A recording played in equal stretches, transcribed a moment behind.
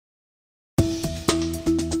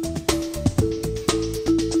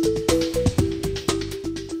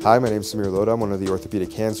Hi, my name is Lodha. I'm one of the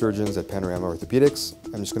orthopedic hand surgeons at Panorama Orthopedics.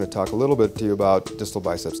 I'm just going to talk a little bit to you about distal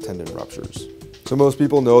biceps tendon ruptures. So most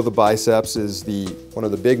people know the biceps is one of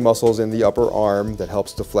the big muscles in the upper arm that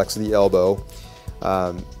helps to flex the elbow.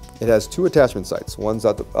 It has two attachment sites. One's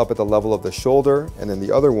up at the level of the shoulder, and then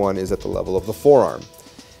the other one is at the level of the forearm.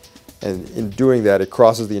 And in doing that, it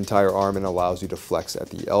crosses the entire arm and allows you to flex at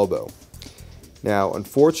the elbow. Now,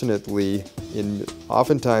 unfortunately,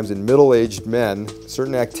 oftentimes in middle-aged men,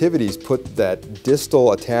 certain activities put that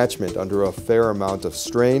distal attachment under a fair amount of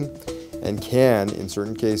strain and can, in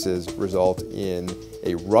certain cases, result in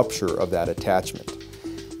a rupture of that attachment.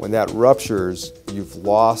 When that ruptures, you've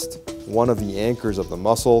lost one of the anchors of the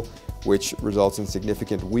muscle, which results in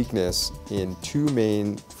significant weakness in two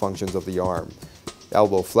main functions of the arm: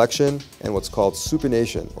 elbow flexion and what's called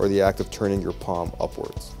supination, or the act of turning your palm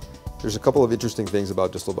upwards. There's a couple of interesting things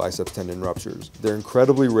about distal biceps tendon ruptures. They're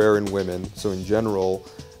incredibly rare in women, so in general,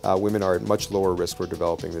 women are at much lower risk for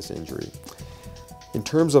developing this injury. In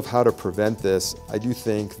terms of how to prevent this, I do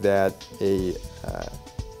think that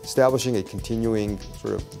establishing a continuing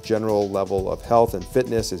sort of general level of health and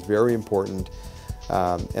fitness is very important,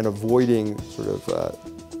 and avoiding sort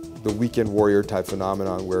of the weekend warrior type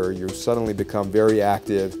phenomenon where you suddenly become very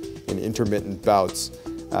active in intermittent bouts.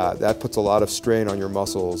 That puts a lot of strain on your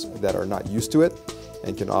muscles that are not used to it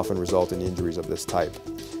and can often result in injuries of this type.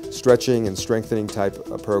 Stretching and strengthening type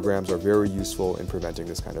programs are very useful in preventing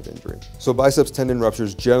this kind of injury. So biceps tendon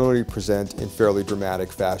ruptures generally present in fairly dramatic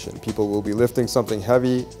fashion. People will be lifting something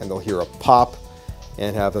heavy and they'll hear a pop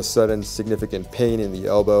and have a sudden significant pain in the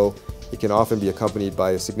elbow. It can often be accompanied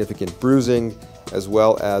by a significant bruising, as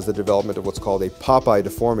well as the development of what's called a Popeye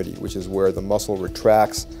deformity, which is where the muscle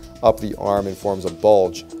retracts up the arm and forms a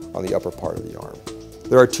bulge on the upper part of the arm.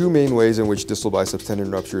 There are two main ways in which distal biceps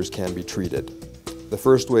tendon ruptures can be treated. The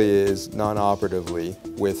first way is non-operatively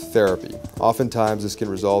with therapy. Oftentimes this can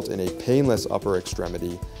result in a painless upper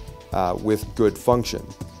extremity with good function.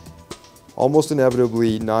 Almost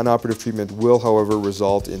inevitably, non-operative treatment will, however,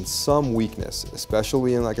 result in some weakness,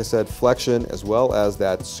 especially in, like I said, flexion, as well as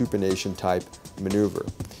that supination type maneuver.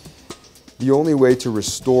 The only way to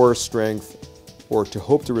restore strength, or to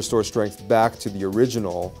hope to restore strength back to the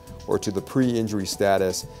original or to the pre-injury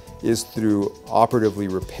status, is through operatively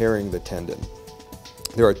repairing the tendon.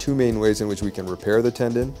 There are two main ways in which we can repair the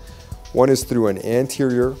tendon. One is through an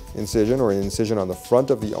anterior incision, or an incision on the front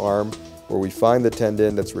of the arm, where we find the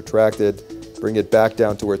tendon that's retracted, bring it back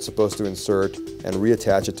down to where it's supposed to insert, and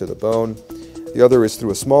reattach it to the bone. The other is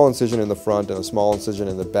through a small incision in the front and a small incision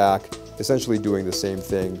in the back, essentially doing the same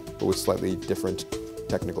thing, but with slightly different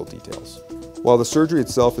technical details. While the surgery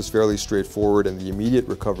itself is fairly straightforward and the immediate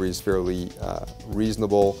recovery is fairly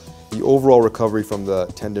reasonable, the overall recovery from the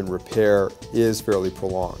tendon repair is fairly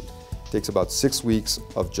prolonged. It takes about 6 weeks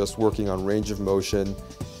of just working on range of motion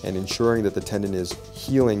and ensuring that the tendon is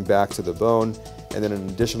healing back to the bone, and then an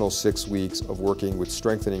additional 6 weeks of working with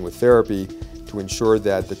strengthening with therapy to ensure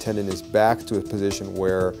that the tendon is back to a position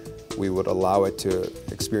where we would allow it to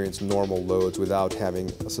experience normal loads without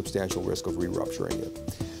having a substantial risk of re-rupturing it.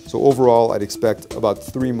 So overall, I'd expect about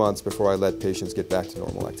 3 months before I let patients get back to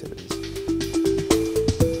normal activities.